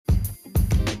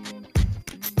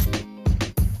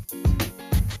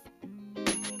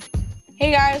Hey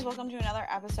guys, welcome to another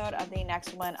episode of the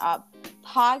Next One Up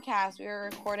podcast. We are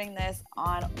recording this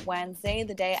on Wednesday,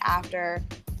 the day after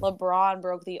LeBron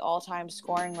broke the all-time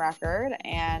scoring record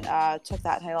and took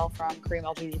that title from Kareem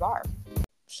Abdul-Jabbar.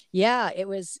 Yeah, it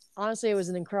was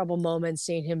an incredible moment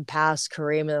seeing him pass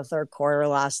Kareem in the third quarter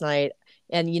last night.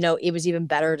 And, it was even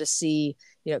better to see,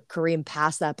 Kareem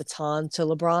pass that baton to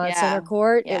LeBron at center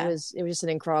court. Yeah. It was just an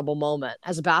incredible moment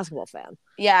as a basketball fan.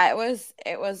 Yeah, it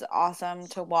was awesome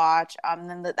to watch.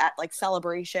 Then that like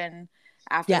celebration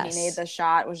after he made the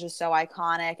shot was just so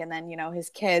iconic. And then, his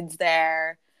kids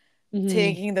there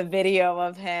taking the video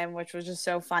of him, which was just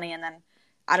so funny. And then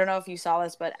I don't know if you saw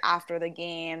this, but after the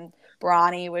game,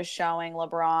 Bronny was showing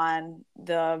LeBron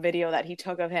the video that he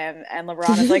took of him, and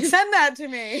LeBron is like, "Send that to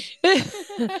me."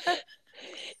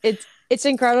 It's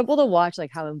incredible to watch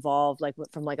like how involved, like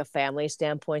from like a family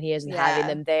standpoint he is, and having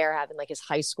them there, having like his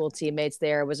high school teammates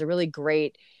there was a really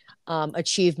great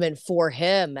achievement for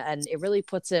him, and it really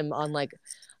puts him on like,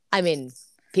 I mean,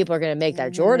 people are going to make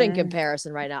that Jordan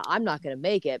comparison right now. I'm not going to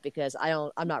make it because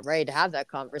I'm not ready to have that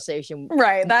conversation.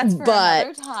 Right. That's for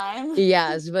another time.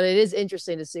 Yes. But it is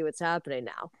interesting to see what's happening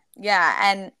now.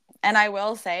 Yeah. And I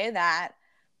will say that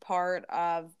part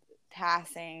of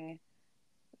passing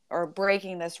or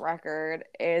breaking this record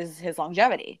is his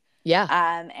longevity. Yeah.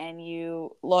 And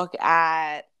you look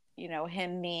at,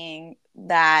 him being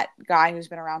that guy who's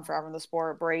been around forever in the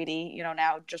sport, Brady,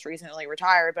 now just recently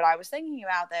retired. But I was thinking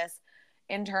about this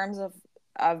in terms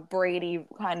of Brady,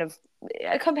 kind of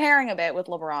comparing a bit with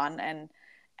LeBron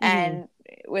and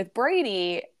with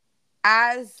Brady,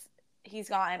 as he's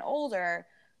gotten older,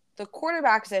 the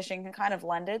quarterback position can kind of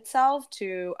lend itself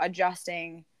to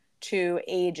adjusting to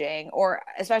aging, or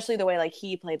especially the way like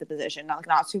he played the position,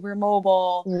 not super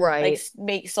mobile, right?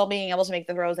 Like still being able to make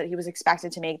the throws that he was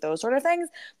expected to make, those sort of things.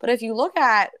 But if you look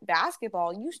at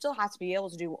basketball, you still have to be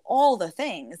able to do all the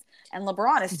things, and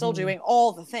LeBron is still doing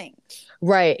all the things.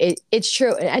 Right, it's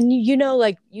true, and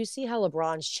like you see how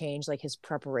LeBron's changed like his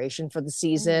preparation for the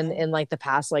season in like the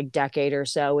past like decade or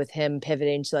so, with him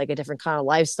pivoting to like a different kind of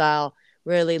lifestyle,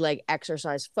 really like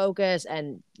exercise focus,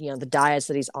 and the diets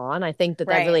that he's on. I think that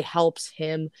really helps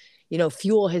him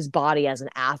fuel his body as an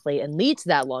athlete and lead to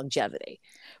that longevity.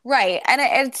 Right. And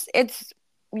it's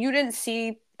you didn't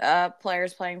see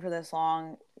players playing for this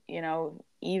long,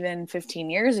 even 15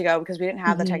 years ago, because we didn't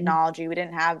have the technology, we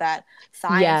didn't have that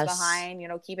science behind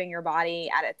keeping your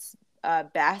body at its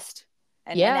best,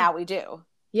 and now we do.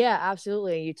 Yeah,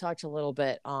 absolutely. You talked a little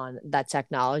bit on that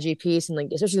technology piece, and like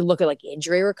especially look at like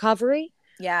injury recovery.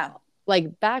 Yeah.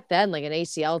 Like back then, like an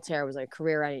ACL tear was like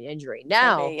career-ending injury.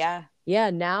 Now,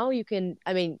 now you can.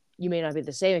 I mean, you may not be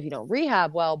the same if you don't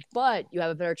rehab well, but you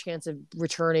have a better chance of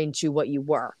returning to what you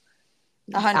were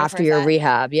 100%. After your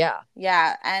rehab. Yeah.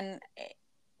 Yeah, and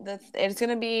it's going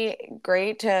to be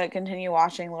great to continue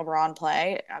watching LeBron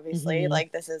play. Obviously,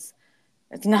 like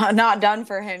it's not done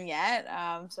for him yet.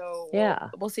 So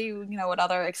we'll see, what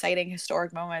other exciting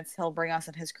historic moments he'll bring us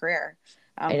in his career.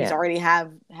 He's already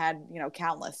had,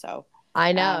 countless. So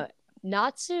I know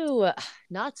not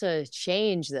to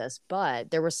change this, but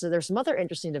there's some other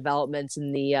interesting developments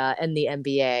in the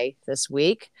NBA this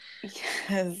week.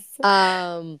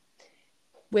 Yes.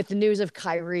 With the news of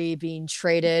Kyrie being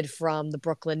traded from the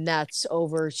Brooklyn Nets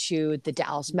over to the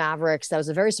Dallas Mavericks, that was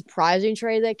a very surprising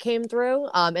trade that came through,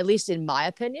 at least in my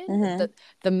opinion.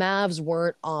 The Mavs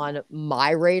weren't on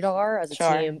my radar as a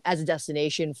team, as a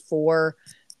destination for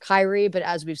Kyrie, but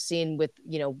as we've seen with,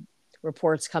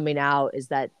 reports coming out, is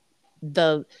that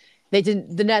the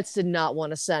Nets did not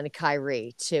want to send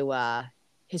Kyrie to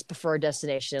his preferred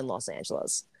destination in Los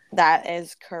Angeles. That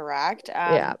is correct.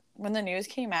 When the news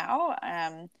came out,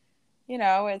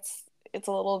 it's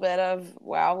a little bit of,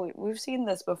 we've seen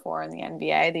this before in the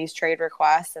NBA, these trade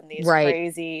requests and these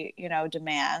crazy,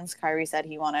 demands. Kyrie said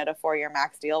he wanted a 4-year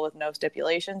max deal with no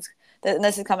stipulations. And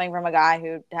this is coming from a guy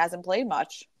who hasn't played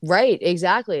much. Right,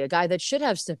 exactly. A guy that should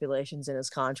have stipulations in his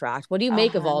contract. What do you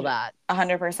make of all that?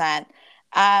 100%.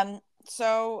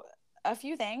 So a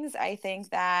few things. I think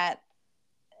that,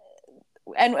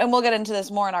 and we'll get into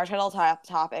this more in our title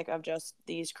topic of just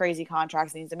these crazy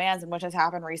contracts and these demands and what has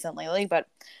happened recently. But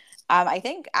I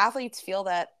think athletes feel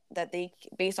that they,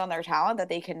 based on their talent, that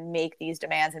they can make these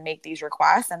demands and make these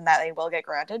requests, and that they will get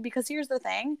granted. Because here's the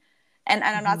thing, and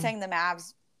I'm not saying the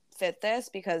Mavs fit this,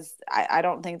 because I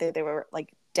don't think that they were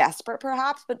like desperate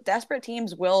perhaps, but desperate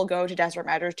teams will go to desperate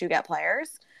measures to get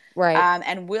players. Right.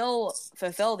 And will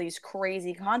fulfill these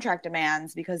crazy contract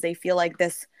demands because they feel like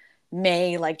this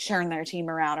may like turn their team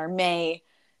around or may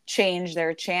change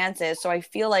their chances. So I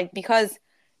feel like, because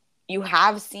you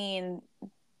have seen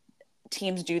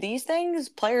teams do these things,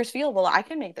 players feel, well, I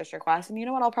can make this request, and you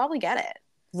know what? I'll probably get it.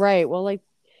 Right. Well, like,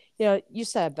 you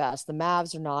said it best. The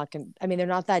Mavs are not going. I mean, they're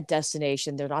not that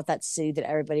destination. They're not that city that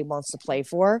everybody wants to play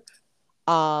for.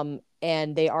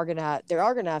 And they are gonna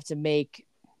have to make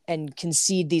and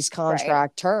concede these Right.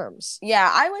 contract terms. Yeah,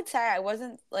 I would say I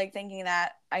wasn't like thinking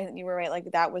that. I think you were right.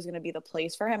 Like that was going to be the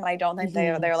place for him, and I don't think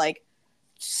Hmm. they're like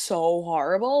so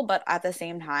horrible. But at the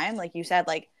same time, like you said,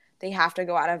 like they have to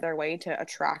go out of their way to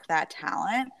attract that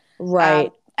talent.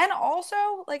 Right. And also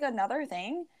like another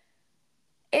thing,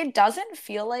 it doesn't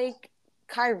feel like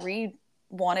Kyrie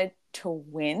wanted to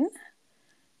win.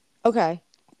 Okay.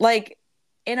 Like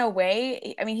in a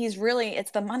way, I mean,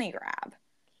 it's the money grab.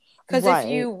 Because if Right.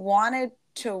 you wanted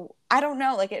to, I don't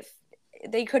know, like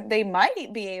they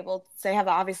might be able to, they have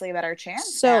obviously a better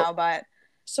chance So now, but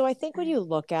so I think when you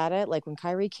look at it, like when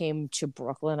Kyrie came to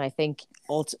Brooklyn, I think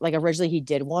like originally he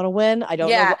did want to win. I don't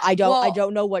know. yeah, I well,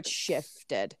 don't know what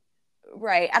shifted.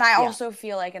 right. And I Yeah, also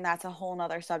feel like, and that's a whole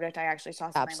nother subject. I actually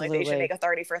saw something like they should make absolutely. a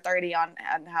 30 for 30 on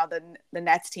how the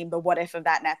Nets team, the what if of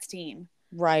that Nets team.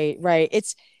 Right, right.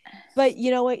 But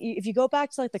you know what? If you go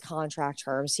back to like the contract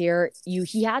terms here,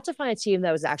 he had to find a team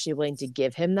that was actually willing to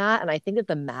give him that, and I think that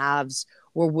the Mavs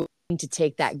were willing to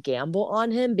take that gamble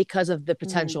on him because of the Mm-hmm.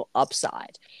 potential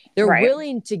upside. They're Right.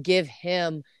 willing to give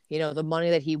him, the money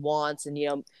that he wants, and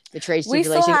the trade We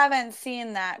still stipulation. haven't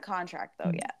seen that contract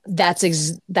though yet. That's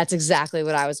That's exactly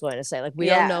what I was going to say. Like we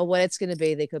don't yeah. know what it's going to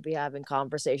be. They could be having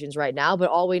conversations right now, but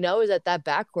all we know is that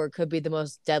backcourt could be the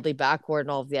most deadly backcourt in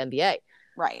all of the NBA,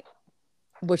 Right.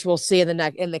 which we'll see in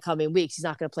the coming weeks. He's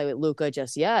not going to play with Luka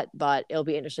just yet, but it'll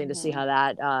be interesting to see Mm-hmm. how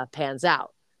that pans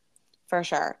out. For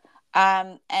sure.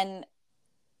 And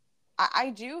I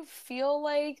do feel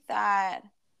like that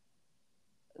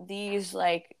these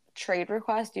like trade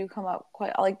requests do come up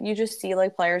quite like you just see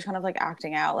like players kind of like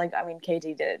acting out. Like I mean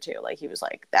KD did it too. Like he was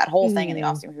like that whole thing in the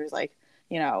Mm, offseason. He was like,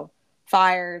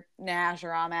 fire Nash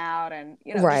or I'm out, and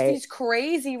just right, these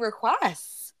crazy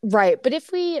requests. right. But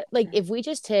if we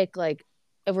just take like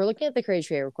if we're looking at the crazy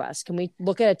trade requests, can we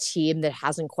look at a team that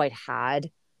hasn't quite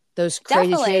had those crazy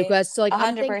trade Definitely requests? So like a I'm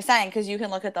hundred thinking, percent because you can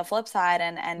look at the flip side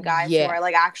and guys who yeah, are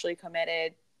like actually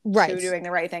committed to right. doing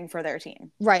the right thing for their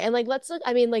team. Right. And like, let's look,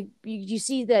 I mean, like, you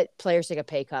see that players take a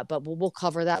pay cut, but we'll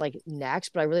cover that like next.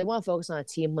 But I really want to focus on a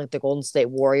team like the Golden State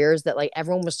Warriors that like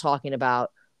everyone was talking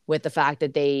about with the fact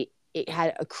that it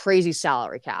had a crazy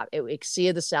salary cap. It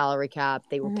exceeded the salary cap.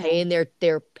 They were Mm-hmm.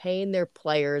 they're paying their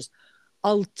players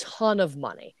a ton of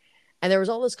money. And there was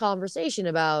all this conversation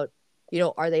about,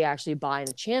 are they actually buying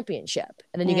a championship? Mm,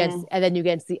 And then you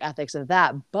get into the ethics of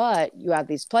that. But you have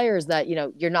these players that,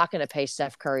 you're not going to pay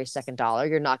Steph Curry second dollar.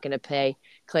 You're not going to pay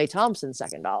Klay Thompson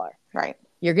second dollar. right.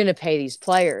 You're going to pay these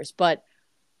players. But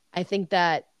I think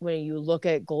that when you look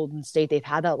at Golden State, they've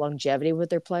had that longevity with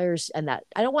their players, and that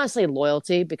I don't want to say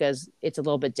loyalty because it's a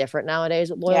little bit different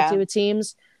nowadays with loyalty Yeah. with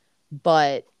teams,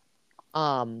 but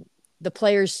um the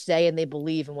players stay and they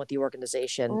believe in what the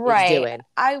organization is Right. doing.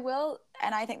 I will,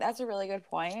 and I think that's a really good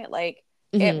point. Like,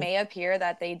 it Hmm. may appear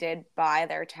that they did buy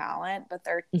their talent, but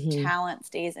their Hmm. talent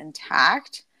stays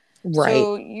intact. Right.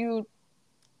 So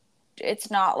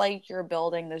it's not like you're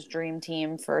building this dream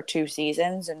team for 2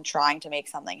 seasons and trying to make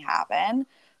something happen.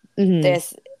 Hmm.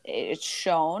 It's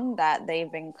shown that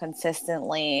they've been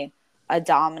consistently a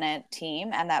dominant team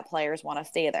and that players want to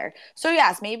stay there. So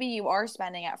yes, maybe you are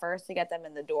spending at first to get them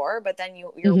in the door, but then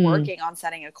you're Hmm. working on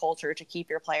setting a culture to keep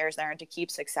your players there and to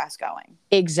keep success going.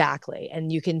 Exactly.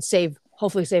 And you can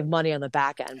hopefully save money on the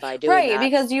back end by doing Right, that.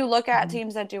 because you look at Hmm.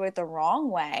 teams that do it the wrong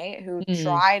way, who Mm.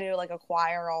 try to like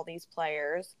acquire all these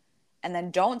players and then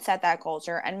don't set that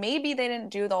culture, and maybe they didn't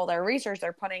do all their research.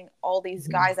 They're putting all these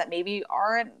Hmm. guys that maybe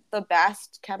aren't the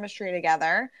best chemistry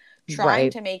together, trying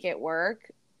Right. to make it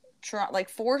work, like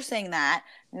forcing that,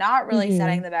 not really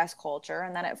setting Hmm. the best culture,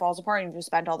 and then it falls apart. And you just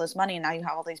spent all this money, and now you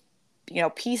have all these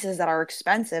pieces that are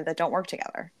expensive that don't work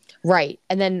together. Right.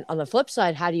 And then on the flip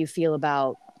side, how do you feel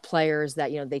about players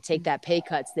that, they take that pay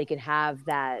cuts, they can have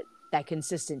that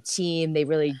consistent team, they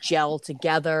really gel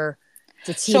together. It's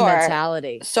a team Sure.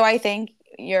 mentality. So I think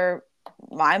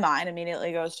my mind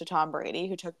immediately goes to Tom Brady,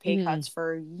 who took pay Hmm. cuts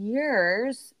for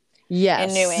years in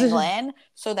New Yes. England,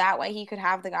 so that way he could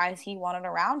have the guys he wanted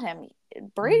around him.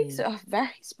 Brady's Mm. a very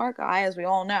smart guy, as we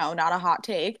all know, not a hot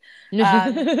take.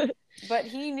 Um, but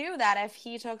he knew that if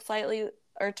he took slightly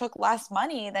or took less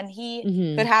money, then he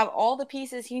Hmm. could have all the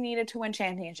pieces he needed to win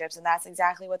championships, and that's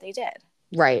exactly what they did.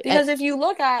 Right. And Because if you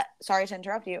look at, sorry to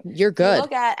interrupt you, you're if you good.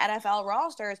 look at NFL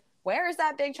rosters, where is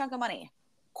that big chunk of money?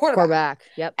 Quarterback. Quarterback.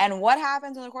 Yep. And what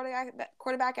happens when the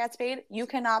quarterback gets paid? You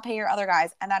cannot pay your other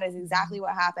guys, and that is exactly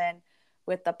what happened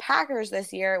with the Packers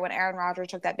this year when Aaron Rodgers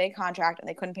took that big contract and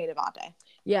they couldn't pay Devontae.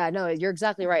 Yeah, no, you're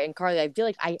exactly right. And Carly, I feel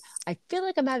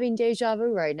like I'm having deja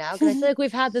vu right now because I feel like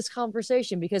we've had this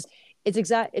conversation because it's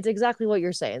exactly what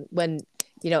you're saying. When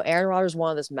Aaron Rodgers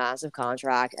won this massive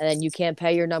contract, and then you can't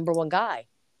pay your number one guy,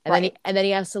 and Right. then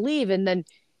he has to leave, and then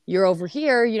you're over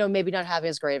here, maybe not having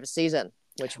as great of a season,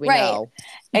 which we Right. know.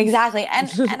 Exactly. And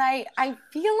I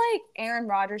feel like Aaron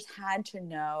Rodgers had to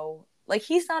know, like,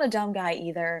 he's not a dumb guy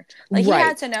either. Like, he Right.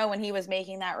 had to know when he was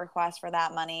making that request for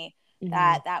that money Mhm.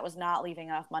 that that was not leaving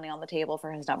enough money on the table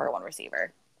for his number one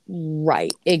receiver.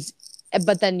 Right.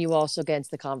 But then you also get into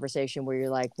the conversation where you're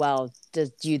like, well, do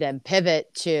you then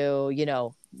pivot to,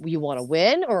 you want to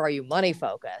win, or are you money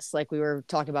focused? Like we were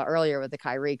talking about earlier with the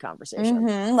Kyrie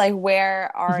conversation. Like,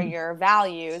 where are Mhm. your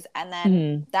values? And then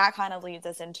Mhm. that kind of leads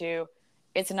us into,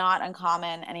 it's not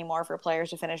uncommon anymore for players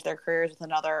to finish their careers with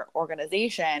another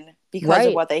organization because of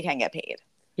Right. what they can get paid.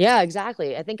 Yeah,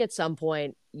 exactly. I think at some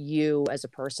point you as a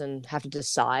person have to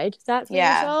decide that for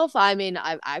Yeah. yourself. I mean,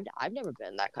 I've never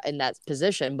been in that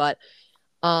position, but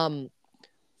um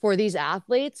for these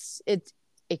athletes,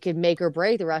 it could make or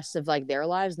break the rest of like their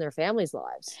lives and their families'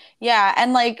 lives. Yeah,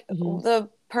 and like Hmm. the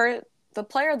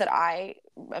player that I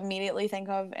immediately think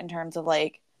of in terms of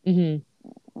like Hmm.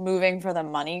 moving for the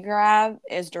money grab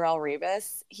is Darrell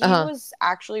Revis. He Uh-huh. was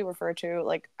actually referred to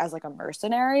like as like a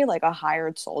mercenary, like a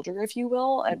hired soldier, if you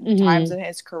will, at times Hmm. in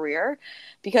his career,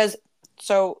 because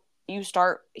so you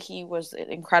start. He was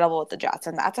incredible at the Jets,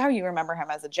 and that's how you remember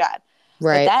him as a Jet. But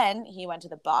Right. then he went to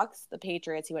the Bucks, the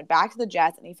Patriots. He went back to the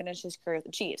Jets, and he finished his career with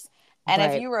the Chiefs. And if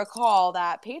Right. you recall,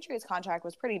 that Patriots contract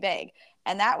was pretty big,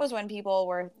 and that was when people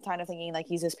were kind of thinking like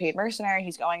he's this paid mercenary.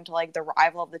 He's going to like the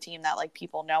rival of the team that like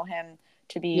people know him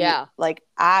to be Yeah. like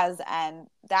as, and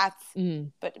that's Hmm.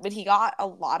 but he got a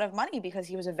lot of money because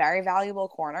he was a very valuable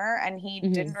corner and he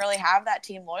Hmm. didn't really have that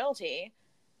team loyalty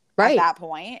at Right. that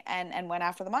point and went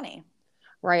after the money.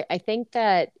 Right. I think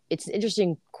that it's an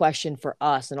interesting question for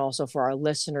us and also for our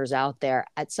listeners out there.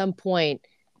 At some point,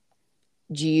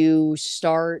 do you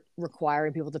start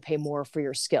requiring people to pay more for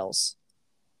your skills?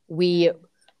 We Mm.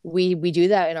 we do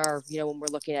that in our, when we're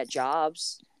looking at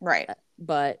jobs. Right.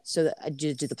 But so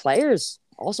do the players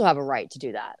also have a right to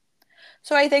do that?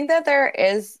 So I think that there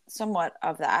is somewhat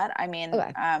of that. I mean,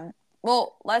 Okay.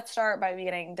 well, let's start by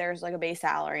beginning. There's like a base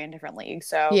salary in different leagues.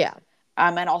 So, Yeah.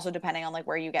 and also depending on like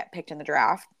where you get picked in the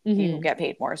draft, you Hmm. get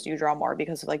paid more. So you draw more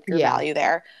because of like your Yeah. value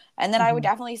there. And then I would Hmm.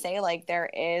 definitely say like there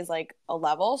is like a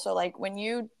level. So like when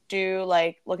you do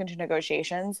like look into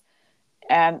negotiations,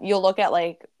 you'll look at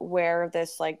like where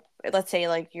this like, let's say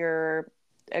like you're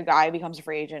a guy becomes a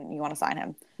free agent and you want to sign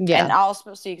him. And Yeah. I'll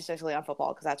speak specifically on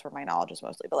football because that's where my knowledge is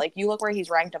mostly. But like you look where he's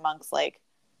ranked amongst like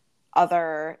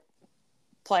other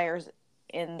players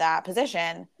in that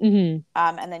position, Hmm.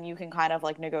 and then you can kind of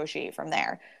like negotiate from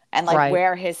there and like Right.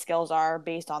 where his skills are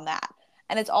based on that.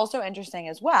 And it's also interesting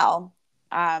as well.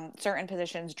 Certain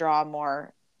positions draw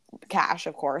more cash,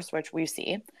 of course, which we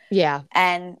see, Yeah.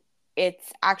 and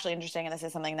it's actually interesting. And this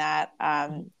is something that,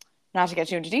 not to get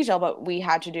too into detail, but we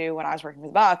had to do when I was working for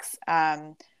the Bucks.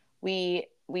 We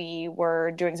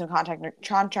were doing some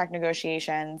contract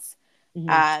negotiations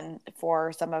Hmm.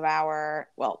 for some of our,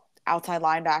 well, outside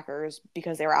linebackers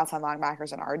because they were outside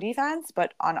linebackers in our defense,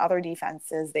 but on other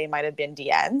defenses they might have been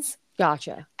DNs,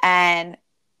 Gotcha. and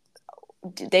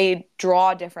they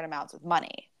draw different amounts of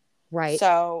money. Right.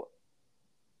 So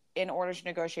in order to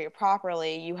negotiate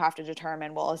properly, you have to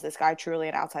determine, well, is this guy truly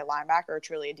an outside linebacker or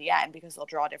truly a DN, because they'll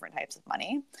draw different types of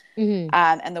money. Hmm.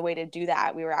 And the way to do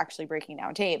that, we were actually breaking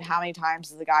down tape. How many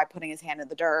times is the guy putting his hand in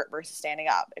the dirt versus standing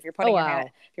up? If Oh wow.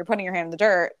 you're putting your hand in the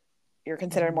dirt, you're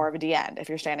considered Mhm. more of a DN. If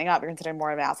you're standing up, you're considered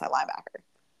more of an outside linebacker.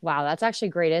 Wow, that's actually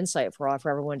great insight for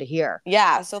everyone to hear.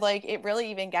 Yeah, so like it really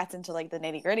even gets into like the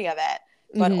nitty gritty of it,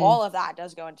 but Hmm. all of that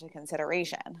does go into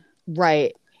consideration.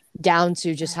 Right. Down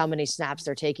to just how many snaps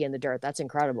they're taking in the dirt. That's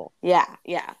incredible. Yeah,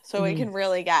 yeah. So it Hmm. can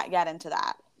really get into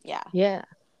that. Yeah. Yeah.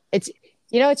 It's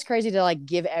it's crazy to like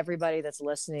give everybody that's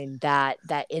listening that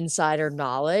insider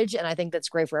knowledge, and I think that's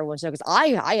great for everyone to know because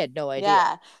I had no idea.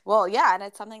 Yeah. Well, yeah, and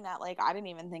it's something that like I didn't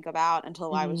even think about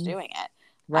until I was Hmm. doing it.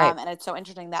 Right. And it's so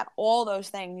interesting that all those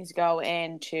things go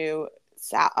into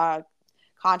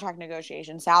contract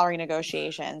negotiations, salary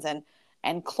negotiations,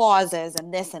 and clauses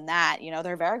and this and that. You know,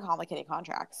 they're very complicated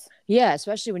contracts. Yeah,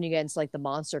 especially when you get into like the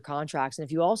monster contracts. And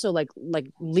if you also like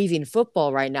leaving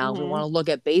football right now, if we want Mm-hmm. to look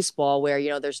at baseball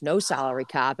where, there's no salary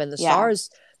cap and Yeah.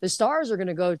 the stars are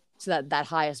gonna go to that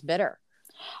highest bidder.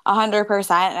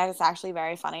 100%. And it's actually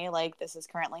very funny. Like this is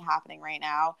currently happening right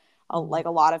now. like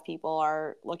a lot of people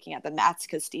are looking at the Mets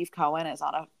because Steve Cohen is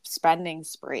on a spending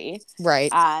spree.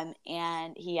 Right.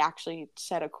 And he actually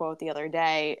said a quote the other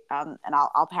day, and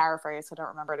I'll paraphrase, I don't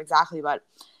remember it exactly, but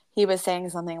he was saying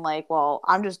something like, well,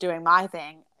 I'm just doing my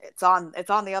thing. It's on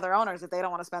the other owners if they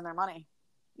don't want to spend their money.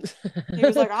 He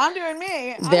was like, I'm doing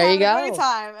me. I'm There you having a great go.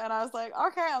 time. And I was like,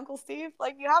 okay, Uncle Steve,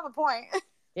 like, you have a point.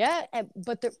 Yeah,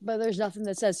 but there's nothing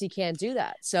that says he can't do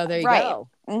that. So there you Right. go.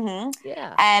 Mm-hmm.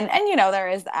 Yeah. And there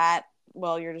is that,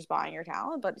 well, you're just buying your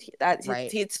talent, but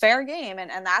Right. it's fair game.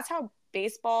 And that's how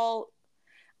baseball,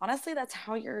 honestly, that's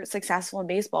how you're successful in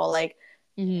baseball. Like,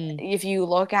 if you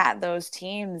look at those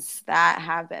teams that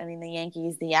have, I mean, the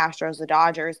Yankees, the Astros, the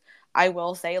Dodgers, I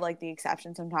will say, like, the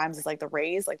exception sometimes is like the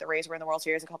Rays. Like, the Rays were in the World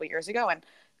Series a couple years ago, and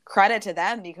credit to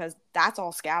them because that's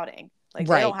all scouting. Like,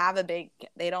 they don't have they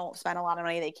don't spend a lot of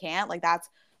money. They can't. Like, that's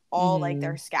all like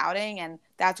their scouting, and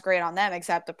that's great on them.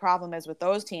 Except the problem is with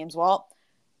those teams, well,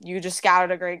 you just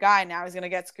scouted a great guy. Now he's going to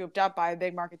get scooped up by a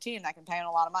big market team that can pay him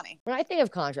a lot of money. When I think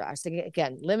of contracts,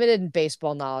 again, limited in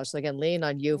baseball knowledge, so again, leaning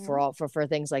on you for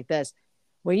things like this.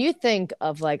 When you think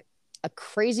of like a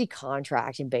crazy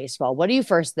contract in baseball, what do you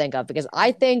first think of? Because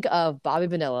I think of Bobby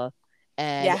Bonilla,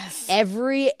 and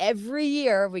every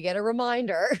year we get a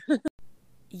reminder.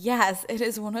 Yes, it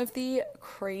is one of the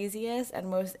craziest and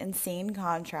most insane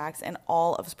contracts in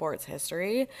all of sports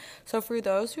history. So for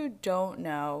those who don't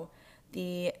know,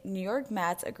 the New York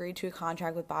Mets agreed to a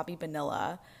contract with Bobby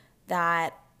Bonilla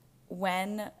that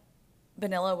when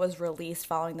Bonilla was released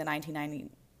following the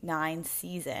 1999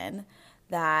 season,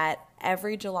 that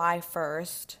every July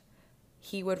 1st,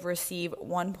 he would receive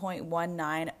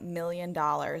 $1.19 million,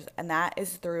 and that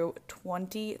is through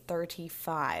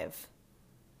 2035.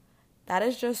 That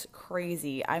is just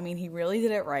crazy. I mean, he really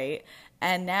did it right.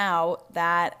 And now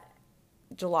that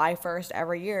July 1st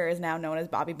every year is now known as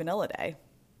Bobby Bonilla Day.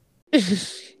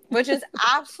 Which is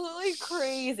absolutely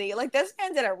crazy. Like, this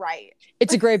man did it right.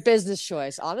 It's a great business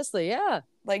choice, honestly. Yeah.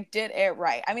 Like, did it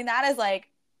right. I mean, that is like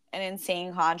an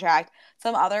insane contract.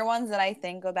 Some other ones that I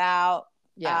think about,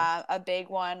 a big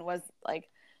one was like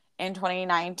in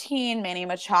 2019, Manny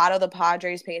Machado, the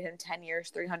Padres paid him 10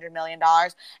 years, $300 million.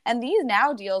 And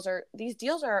these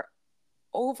deals are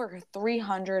over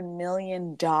 $300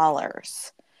 million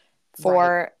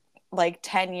for like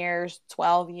 10 years,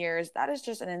 12 years. That is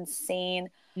just an insane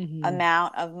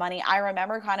amount of money. I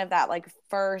remember kind of that like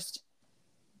first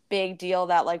big deal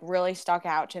that like really stuck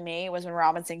out to me was when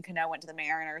Robinson Cano went to the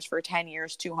Mariners for 10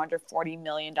 years, $240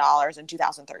 million in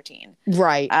 2013.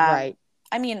 Right. I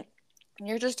mean,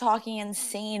 you're just talking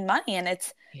insane money, and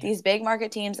it's these big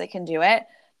market teams that can do it.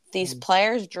 These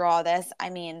players draw this. I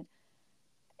mean,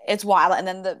 it's wild. And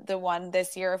then the one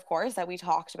this year, of course, that we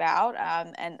talked about,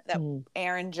 and that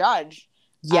Aaron Judge.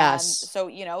 Yes. So,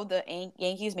 the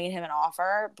Yankees made him an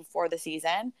offer before the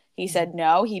season. He said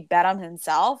no. He bet on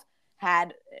himself,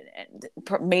 had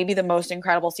maybe the most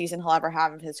incredible season he'll ever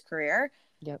have of his career.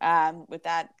 With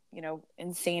that,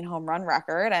 insane home run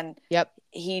record. And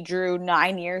he drew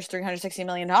 9 years, $360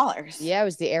 million. Yeah, it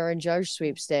was the Aaron Judge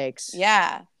sweepstakes.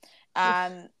 Yeah.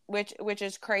 Which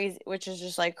is crazy, which is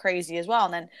just like crazy as well.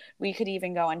 And then we could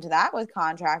even go into that with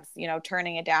contracts,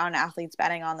 turning it down, athletes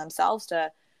betting on themselves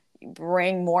to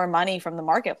bring more money from the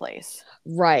marketplace.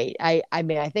 Right. I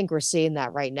mean, I think we're seeing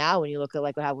that right now when you look at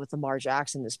like what happened with Lamar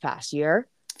Jackson this past year.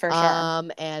 For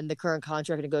sure. And the current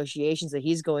contract negotiations that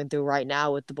he's going through right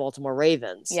now with the Baltimore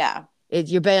Ravens. Yeah.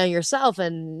 You're betting on yourself,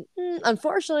 and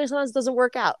unfortunately, sometimes it doesn't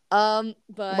work out. But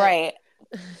right.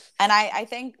 And I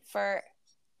think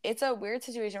it's a weird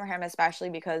situation for him, especially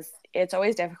because it's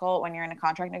always difficult when you're in a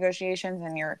contract negotiations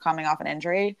and you're coming off an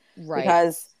injury. Right.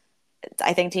 Because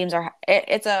I think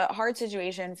it's a hard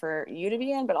situation for you to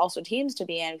be in, but also teams to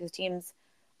be in, because teams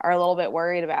are a little bit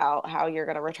worried about how you're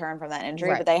going to return from that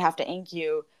injury, but they have to ink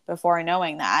you before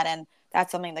knowing that. And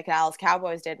that's something the Dallas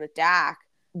Cowboys did with Dak.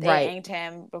 They inked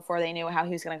him before they knew how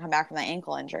he was going to come back from that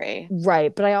ankle injury.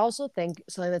 Right. But I also think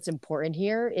something that's important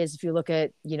here is if you look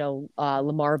at,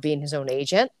 Lamar being his own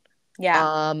agent.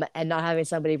 Yeah. And not having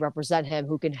somebody represent him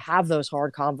who can have those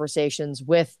hard conversations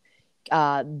with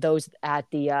those at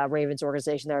the Ravens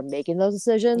organization that are making those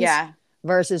decisions. Yeah.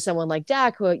 Versus someone like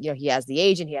Dak, who, he has the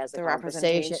agent, he has the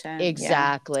conversation.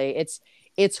 Exactly. Yeah.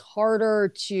 It's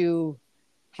harder to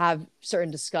have certain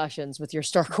discussions with your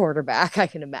star quarterback, I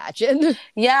can imagine.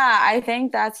 Yeah, I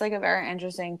think that's like a very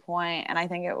interesting point, and I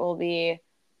think it will be.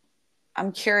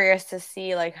 I'm curious to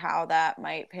see like how that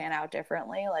might pan out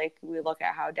differently. Like, we look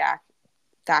at how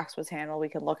Dak's was handled, we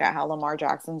could look at how Lamar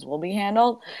Jackson's will be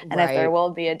handled, and if there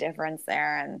will be a difference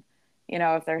there, and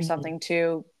if there's something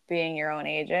to being your own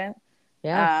agent.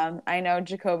 Yeah. I know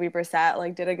Jacoby Brissett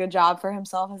like did a good job for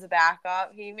himself as a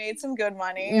backup. He made some good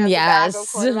money as a backup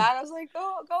Yes. quarterback. I was like, go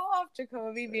off,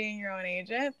 Jacoby, being your own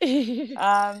agent.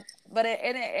 But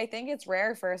I think it's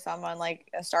rare for someone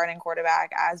like a starting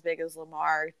quarterback as big as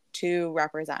Lamar to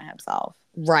represent himself.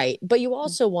 Right. But you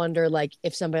also wonder, like,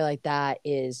 if somebody like that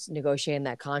is negotiating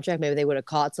that contract, maybe they would have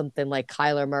caught something like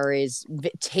Kyler Murray's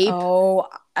tape Oh,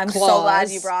 I'm so glad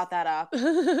you clause. brought that up.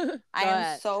 Go I am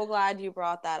ahead. so glad you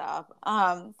brought that up.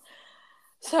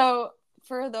 So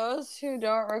for those who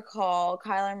don't recall,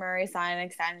 Kyler Murray signed an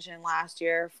extension last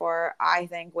year for, I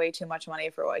think, way too much money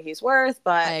for what he's worth,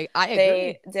 but I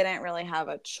they agree. didn't really have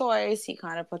a choice. He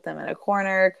kind of put them in a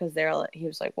corner because he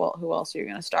was like, well, who else are you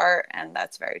going to start? And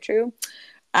that's very true.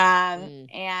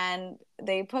 Mm. And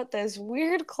they put this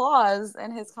weird clause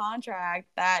in his contract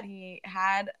that he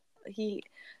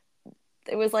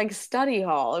it was like study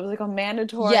hall. It was like a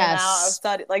mandatory amount of Yes.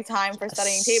 study, like time for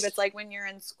studying tape. Yes. It's like when you're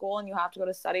in school and you have to go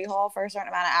to study hall for a certain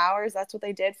amount of hours. That's what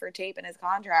they did for tape in his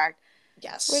contract, which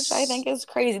I Yes. think is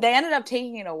crazy. They ended up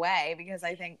taking it away because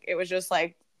I think it was just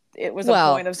like it was a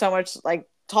Well, point of so much like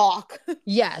talk.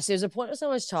 yes, there's a point of so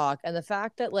much talk. And the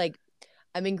fact that, like,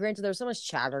 I mean, granted, there was so much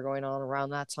chatter going on around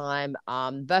that time.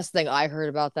 Best thing I heard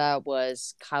about that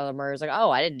was Kyler Murray was like, "Oh,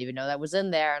 I didn't even know that was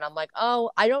in there," and I'm like, "Oh,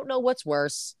 I don't know what's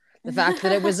worse, the fact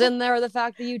that it was in there, or the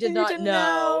fact that you did You not didn't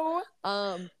know." know.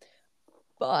 Um,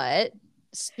 but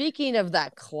speaking of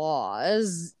that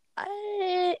clause,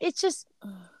 it's just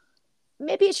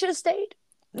maybe it should have stayed.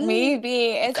 Maybe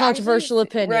it's actually Controversial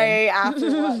opinion. right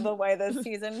after what the way this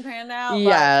season panned out,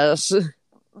 Yes.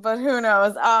 but who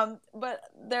knows? But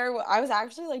I was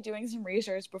actually like doing some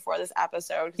research before this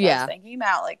episode because I was Yeah. thinking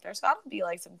about like there's got to be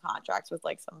like some contracts with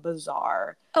like some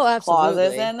bizarre Oh, clauses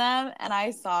absolutely. in them, and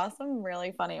I saw some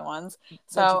really funny ones. What'd you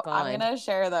So I'm find? gonna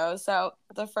share those. So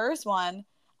the first one,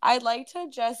 I'd like to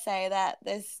just say that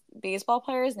this baseball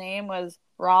player's name was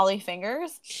Raleigh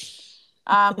Fingers,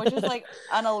 which is like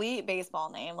an elite baseball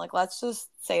name. Like let's just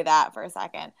say that for a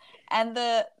second. And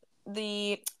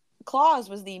the clause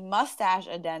was the mustache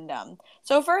addendum.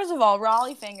 So first of all,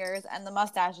 Raleigh Fingers and the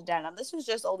mustache addendum. This was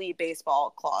just elite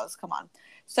baseball clause. Come on.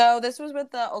 So this was with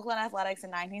the Oakland Athletics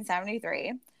in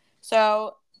 1973.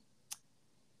 So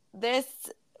this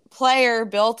player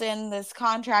built in this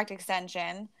contract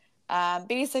extension.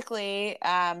 Basically,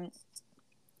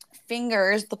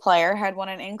 Fingers, the player, had won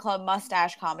an in-club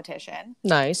mustache competition. So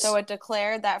Nice. it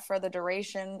declared that for the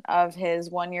duration of his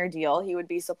one-year deal, he would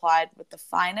be supplied with the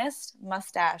finest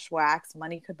mustache wax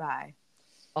money could buy.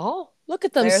 Oh, look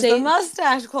at them There's the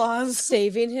mustache clause.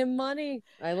 saving him money.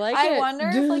 I like I it. wonder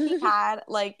if like he had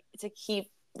like to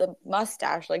keep the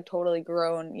mustache like totally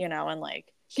grown, and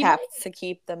like He might. kept to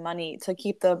keep the money to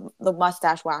keep the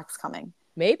mustache wax coming.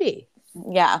 Maybe.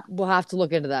 Yeah. We'll have to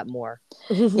look into that more.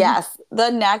 Yes. The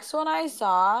next one I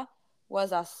saw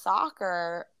was a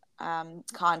soccer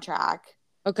contract.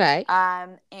 Okay.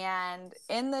 And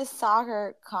in this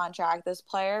soccer contract, this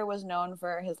player was known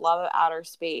for his love of outer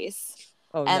space.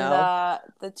 Oh And no.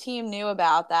 the team knew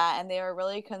about that, and they were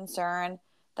really concerned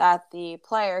that the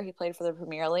player, he played for the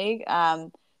Premier League,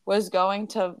 was going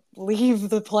to leave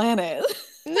the planet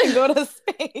and go to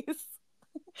space.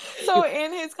 So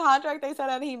in his contract, they said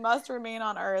that he must remain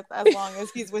on Earth as long as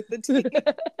he's with the team.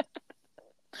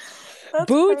 That's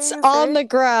Boots crazy. on the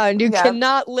ground. You Yeah,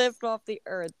 cannot lift off the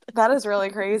earth. that is really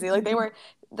crazy. Like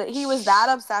he was that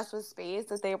obsessed with space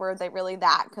that they really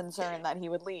that concerned that he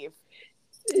would leave.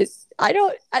 I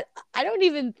don't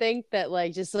even think that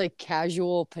like just like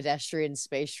casual pedestrian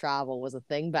space travel was a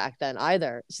thing back then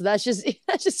either. So that's just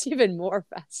that's just even more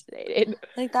fascinating.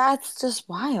 Like that's just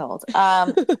wild.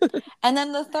 And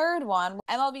then the third one,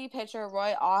 MLB pitcher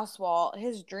Roy Oswalt,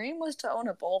 his dream was to own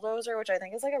a bulldozer, which I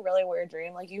think is like a really weird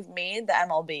dream. Like you've made the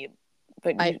MLB,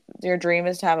 but your dream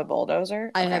is to have a bulldozer.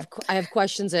 Okay. I have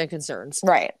questions and concerns.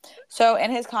 Right. So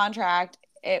in his contract,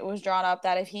 it was drawn up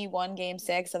that if he won Game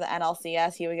 6 of the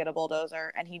NLCS, he would get a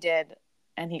bulldozer, and he did,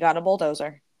 and he got a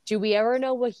bulldozer. Do we ever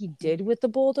know what he did with the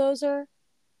bulldozer?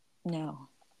 No.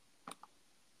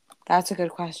 That's a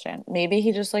good question. Maybe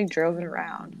he just like drove it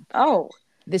around. Oh.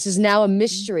 This is now a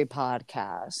mystery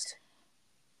podcast.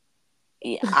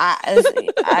 Yeah,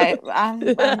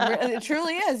 it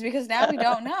truly is because now we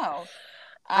don't know.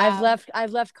 I've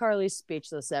left Carly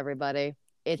speechless, everybody.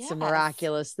 It's yes. a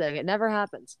miraculous thing. It never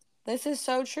happens. This is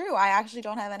so true. I actually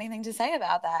don't have anything to say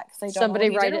about that because I don't Somebody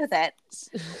know what he did with it.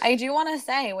 it. I do want to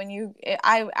say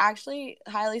I actually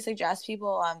highly suggest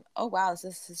people. Oh wow, this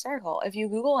is hysterical. If you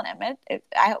Google an image,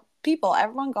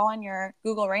 everyone go on your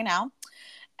Google right now,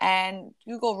 and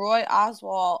Google Roy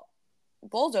Oswalt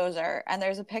bulldozer, and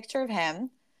there's a picture of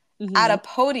him at a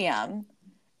podium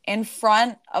in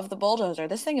front of the bulldozer.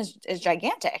 This thing is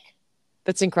gigantic.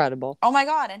 That's incredible. Oh my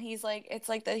God. And he's like, it's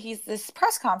like he's this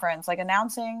press conference, like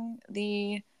announcing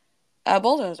the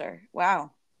bulldozer.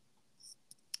 Wow.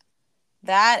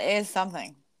 That is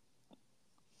something.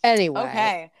 Anyway.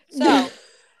 Okay.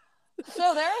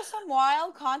 So there are some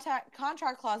wild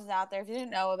contract clauses out there if you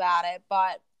didn't know about it,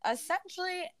 but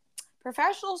essentially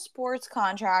professional sports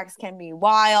contracts can be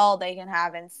wild. They can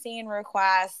have insane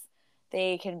requests.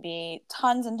 They can be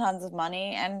tons and tons of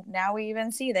money. And now we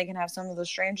even see they can have some of the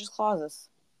strangest clauses.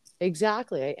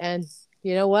 Exactly. And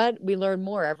you know what? We learn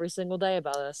more every single day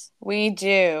about this. We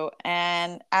do.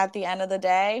 And at the end of the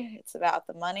day, it's about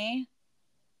the money.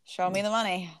 Show me the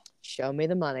money. Show me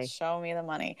the money. Show me the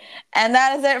money. And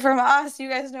that is it from us. You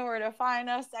guys know where to find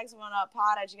us.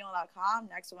 Next1UpPod@gmail.com.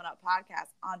 Next One Up Podcast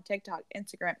on TikTok,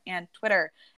 Instagram, and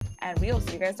Twitter. And we will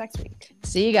see you guys next week.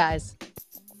 See you guys.